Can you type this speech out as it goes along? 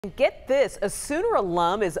Get this, a Sooner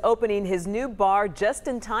alum is opening his new bar just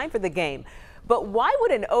in time for the game. But why would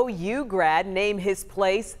an OU grad name his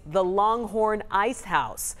place the Longhorn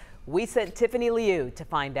Icehouse? We sent Tiffany Liu to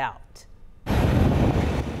find out.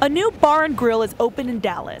 A new bar and grill is open in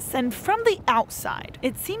Dallas, and from the outside,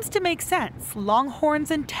 it seems to make sense. Longhorns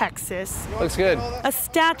in Texas. Looks good. A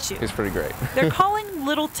statue. It's pretty great. They're calling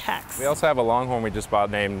Little Tex. We also have a Longhorn we just bought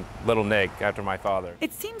named Little Nick after my father.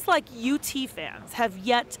 It seems like UT fans have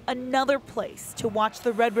yet another place to watch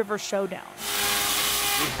the Red River Showdown.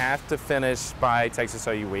 We have to finish by Texas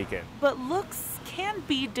OU weekend. But looks can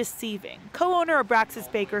be deceiving. Co-owner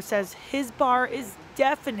Abraxas Baker says his bar is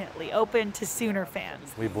definitely open to Sooner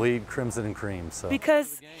fans. We bleed crimson and cream, so.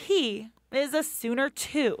 Because he is a Sooner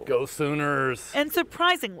too. Go Sooners! And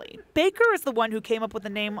surprisingly, Baker is the one who came up with the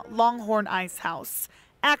name Longhorn Icehouse,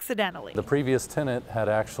 accidentally. The previous tenant had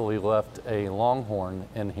actually left a Longhorn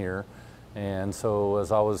in here, and so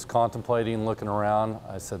as I was contemplating, looking around,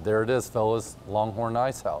 I said, there it is, fellas, Longhorn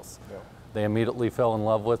Icehouse. Yeah. They immediately fell in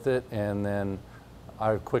love with it, and then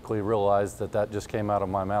I quickly realized that that just came out of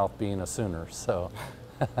my mouth being a Sooner, so.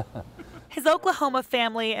 His Oklahoma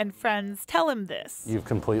family and friends tell him this. You've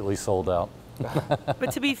completely sold out.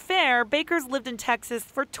 But to be fair, Baker's lived in Texas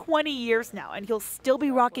for 20 years now, and he'll still be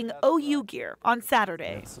rocking OU gear on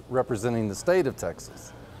Saturday. It's representing the state of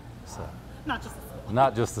Texas, so. Not just the school.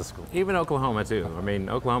 Not just the school. Even Oklahoma too. I mean,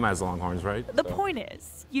 Oklahoma has Longhorns, right? The point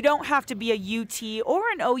is, you don't have to be a UT or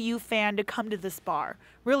an OU fan to come to this bar.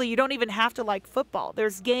 Really, you don't even have to like football.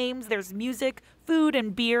 There's games, there's music, food,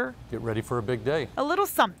 and beer. Get ready for a big day. A little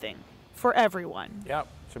something for everyone. Yep,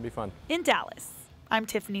 should be fun. In Dallas, I'm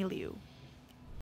Tiffany Liu.